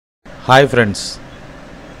Hi friends,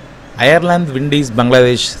 Ireland Windies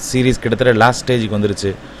Bangladesh series கிட்டத்தட்ட last ஸ்டேஜுக்கு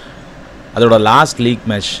வந்துருச்சு. அதோட last league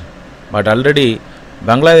match. But already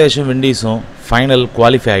பங்களாதேஷும் விண்டீஸும் final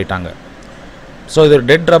qualify ஆகிட்டாங்க. ஸோ இது ஒரு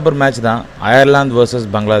டெட் ரப்பர் மேட்ச் தான், Ireland versus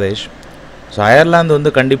Bangladesh. So Ireland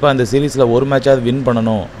வந்து கண்டிப்பாக அந்த சீரீஸில் ஒரு மேட்சாவது வின்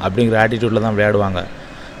பண்ணணும் அப்படிங்கிற ஆட்டிடியூடில் தான் விளையாடுவாங்க.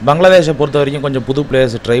 பங்களாதேஷை பொறுத்த வரைக்கும் கொஞ்சம் புது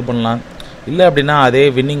பிளேயர்ஸ் ட்ரை பண்ணலாம், இல்லை அப்படின்னா அதே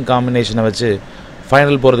வின்னிங் காம்பினேஷனை வச்சு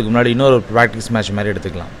ஃபைனல் போகிறதுக்கு முன்னாடி இன்னொரு ப்ராக்டிஸ் மேட்ச் மாதிரி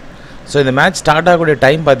எடுத்துக்கலாம். ஸோ இந்த மேட்ச் ஸ்டார்ட் ஆகக்கூடிய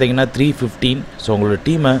டைம் பார்த்தீங்கன்னா 3:15. ஸோ உங்களோட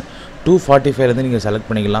டீமை 2:45 நீங்கள் செலக்ட்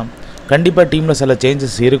பண்ணிக்கலாம். கண்டிப்பாக டீமில் சில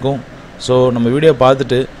சேஞ்சஸ் இருக்கும். ஸோ நம்ம வீடியோ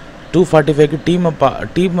பார்த்துட்டு 2:45க்கு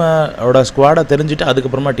டீமோட ஸ்குவாடை தெரிஞ்சுட்டு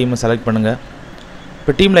அதுக்கப்புறமா டீமை செலக்ட் பண்ணுங்கள்.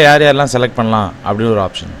 இப்போ டீமில் யார் யாரெல்லாம் செலக்ட் பண்ணலாம் அப்படின்னு ஒரு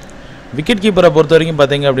ஆப்ஷன். விக்கெட் கீப்பரை பொறுத்த வரைக்கும்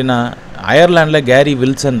பார்த்தீங்க அப்படின்னா அயர்லாண்டில் கேரி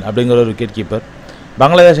வில்சன் அப்படிங்கிற ஒரு விக்கெட் கீப்பர்.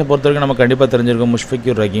 பங்களாதேஷை பொறுத்த வரைக்கும் நம்ம கண்டிப்பாக தெரிஞ்சிருக்கோம்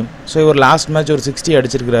முஷ்ஃபிகுர் ரஹீம். ஸோ இவர் லாஸ்ட் மேட்ச் ஒரு 60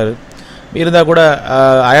 அடிச்சிருக்கிறாரு. இருந்தால் கூட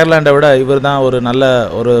அயர்லாண்டை விட இவர் தான் ஒரு நல்ல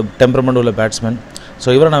ஒரு டெம்பரமெண்ட் உள்ள பேட்ஸ்மேன். ஸோ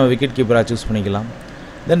இவரை நம்ம விக்கெட் கீப்பராக சூஸ் பண்ணிக்கலாம்.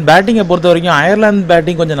 தென் பேட்டிங்கை பொறுத்த வரைக்கும் அயர்லாந்து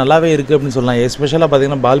பேட்டிங் கொஞ்சம் நல்லாவே இருக்குது அப்படின்னு சொல்லலாம். எஸ்பெஷலாக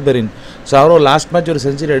பார்த்தீங்கன்னா பால்பெரின். ஸோ அவரும் லாஸ்ட் மேட்ச் ஒரு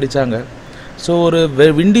செஞ்சுரி அடித்தாங்க. ஸோ ஒரு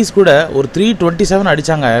விண்டீஸ் கூட ஒரு 327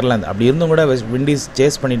 அடித்தாங்க அயர்லாந்து. அப்படி இருந்தும் கூட விண்டீஸ்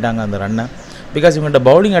சேஸ் பண்ணிட்டாங்க அந்த ரன்னை. பிகாஸ் இவங்கள்ட்ட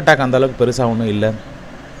பவுலிங் அட்டாக் அந்தளவுக்கு பெருசாக ஒன்றும் இல்லை.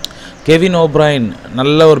 கெவின் ஓப்ரைன்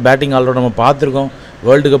நல்ல ஒரு பேட்டிங் ஆல்ரவுண்டர் நம்ம பார்த்துருக்கோம்.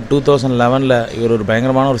 வேர்ல்டு கப் 2011 இவர் ஒரு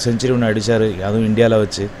பயங்கரமான ஒரு செஞ்சுரி ஒன்று அடித்தார், அதுவும் இந்தியாவில்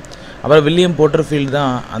வச்சு. அப்புறம் வில்லியம் போட்டர்ஃபீல்டு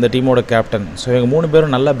தான் அந்த டீமோட கேப்டன். ஸோ இவங்க 3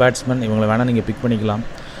 பேரும் நல்ல பேட்ஸ்மேன், இவங்களை வேணால் நீங்கள் பிக் பண்ணிக்கலாம்.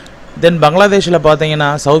 தென் பங்களாதேஷில் பார்த்தீங்கன்னா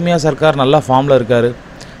சௌமியா சர்க்கார் நல்லா ஃபார்மில் இருக்கார்.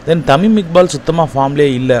 தென் தமீம் இக்பால் சுத்தமாக ஃபார்ம்லேயே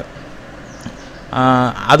இல்லை.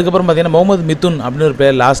 அதுக்கப்புறம் பார்த்தீங்கன்னா முகமது மிதுன் அப்படின்னு ஒரு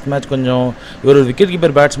பிளேயர் லாஸ்ட் மேட்ச் கொஞ்சம் இவர் ஒரு விக்கெட்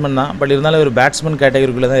கீப்பர் பேட்ஸ்மேன் தான். பட் இருந்தாலும் இவர் பேட்ஸ்மேன்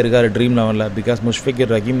கேட்டகரிக்குள்ளே தான் இருக்கார் Dream11 பிகாஸ்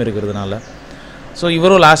முஷ்ஃபிகுர் ரஹீம் இருக்கிறதுனால. ஸோ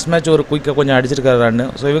இவரும் லாஸ்ட் மேட்ச் ஒரு குயிக்காக கொஞ்சம் அடிச்சிருக்காரு ரன்னு.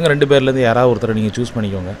 ஸோ இவங்க 2 பேர்லேருந்து யாராவது ஒருத்தரை நீங்கள் சூஸ்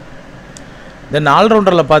பண்ணிக்கோங்க. தென்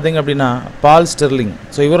ஆல்ரவுண்டரில் பார்த்தீங்க அப்படின்னா பால் ஸ்டெர்லிங்.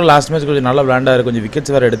 ஸோ இவரும் லாஸ்ட் மேட்ச் கொஞ்சம் நல்லா விளையாண்டார், கொஞ்சம்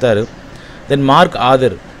விக்கெட்ஸ் வேறு எடுத்தார். தென் மார்க்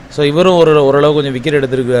ஆதர். ஸோ இவரும் ஓரளவு கொஞ்சம் விக்கெட்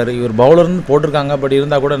எடுத்திருக்காரு. இவர் பவுலர்னு போட்டிருக்காங்க, பட்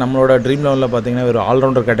இருந்தால் கூட நம்மளோட Dream11 பார்த்தீங்கன்னா இவர்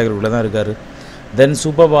ஆல்ரவுண்டர் கேட்டகரிக்குள்ளே தான் இருக்கார். தென்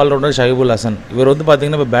சூப்பர் ஆல்ரவுண்டர் ஷைபுல் ஹசன். இவர் வந்து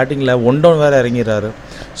பார்த்திங்கன்னா இப்போ பேட்டிங்கில் 1 down வேறு இறங்கிறாரு.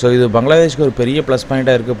 ஸோ இது பங்களாதேஷ்க்கு ஒரு பெரிய ப்ளஸ்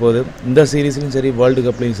பாயிண்ட்டாக இருக்க போகுது, இந்த சீரீஸ்லையும் சரி வேர்ல்டு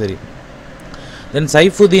கப்லேயும் சரி. தென்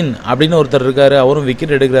சைஃபுதீன் அப்படின்னு ஒருத்தர் இருக்கார், அவரும்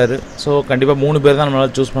விக்கெட் எடுக்கிறாரு. ஸோ கண்டிப்பாக 3 பேர் தான்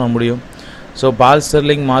நம்மளால் சூஸ் பண்ண முடியும். So ball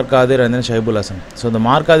Sterling, mark Adhir and then Saiful Hasan. So இந்த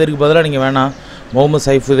மார்க் ஆதிருக்கு பதிலாக நீங்கள் வேணால் முகமது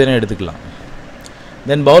சைஃபுதீனை எடுத்துக்கலாம்.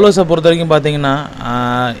 தென் பவுலர்ஸை பொறுத்த வரைக்கும் பார்த்தீங்கன்னா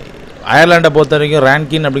அயர்லாண்டை பொறுத்த வரைக்கும்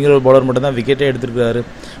ரேன்கின் அப்படிங்கிற ஒரு பவுலர் மட்டும் தான் விக்கெட்டே எடுத்துருக்காரு.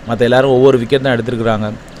 மற்ற எல்லோரும் ஒவ்வொரு விக்கெட் தான் எடுத்துருக்குறாங்க.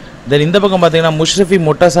 தென் இந்த பக்கம் பார்த்தீங்கன்னா முஷ்ரஃபி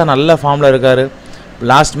முட்டஸா நல்ல ஃபார்மில் இருக்கார்.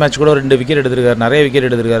 லாஸ்ட் மேட்ச் கூட 2 விக்கெட் எடுத்திருக்காரு, நிறைய விக்கெட்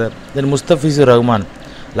எடுத்திருக்காரு. தென் முஸ்தபிசுர் ரஹ்மான்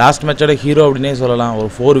லாஸ்ட் மேட்சோட ஹீரோ அப்படின்னே சொல்லலாம். ஒரு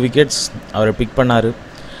 4 விக்கெட்ஸ் அவரை பிக் பண்ணார்.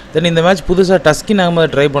 தென் இந்த மேட்ச் புதுசாக டஸ்கின் அகமதை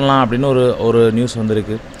ட்ரை பண்ணலாம் அப்படின்னு ஒரு நியூஸ்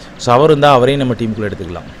வந்திருக்கு. ஸோ அவர் இருந்தால் அவரையும் நம்ம டீமுக்குள்ளே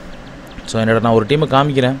எடுத்துக்கலாம். ஸோ நான் ஒரு டீமை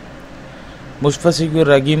காமிக்கிறேன்.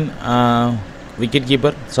 Mushfiqur Rahim wicket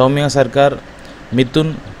keeper, Soumya Sarkar,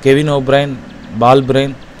 Mithun, Kevin O'Brien,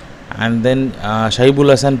 பால்பிரைன் and then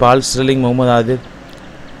Saiful Hasan, ball Sterling, Mohammed Adhir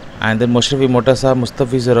and then முஷ்ரஃபி முட்டஸா,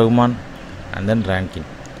 Mustafizur Rahman and then ரேன்கின்.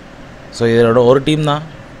 So இதோட ஒரு டீம் தான்.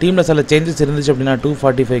 டீமில் சில சேஞ்சஸ் இருந்துச்சு அப்படின்னா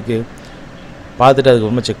 2:45க்கு பார்த்துட்டு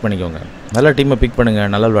அதுக்கப்புறமா செக் பண்ணிக்கோங்க. நல்ல டீமை பிக்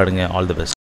பண்ணுங்கள், நல்லா விளையாடுங்க. All the best.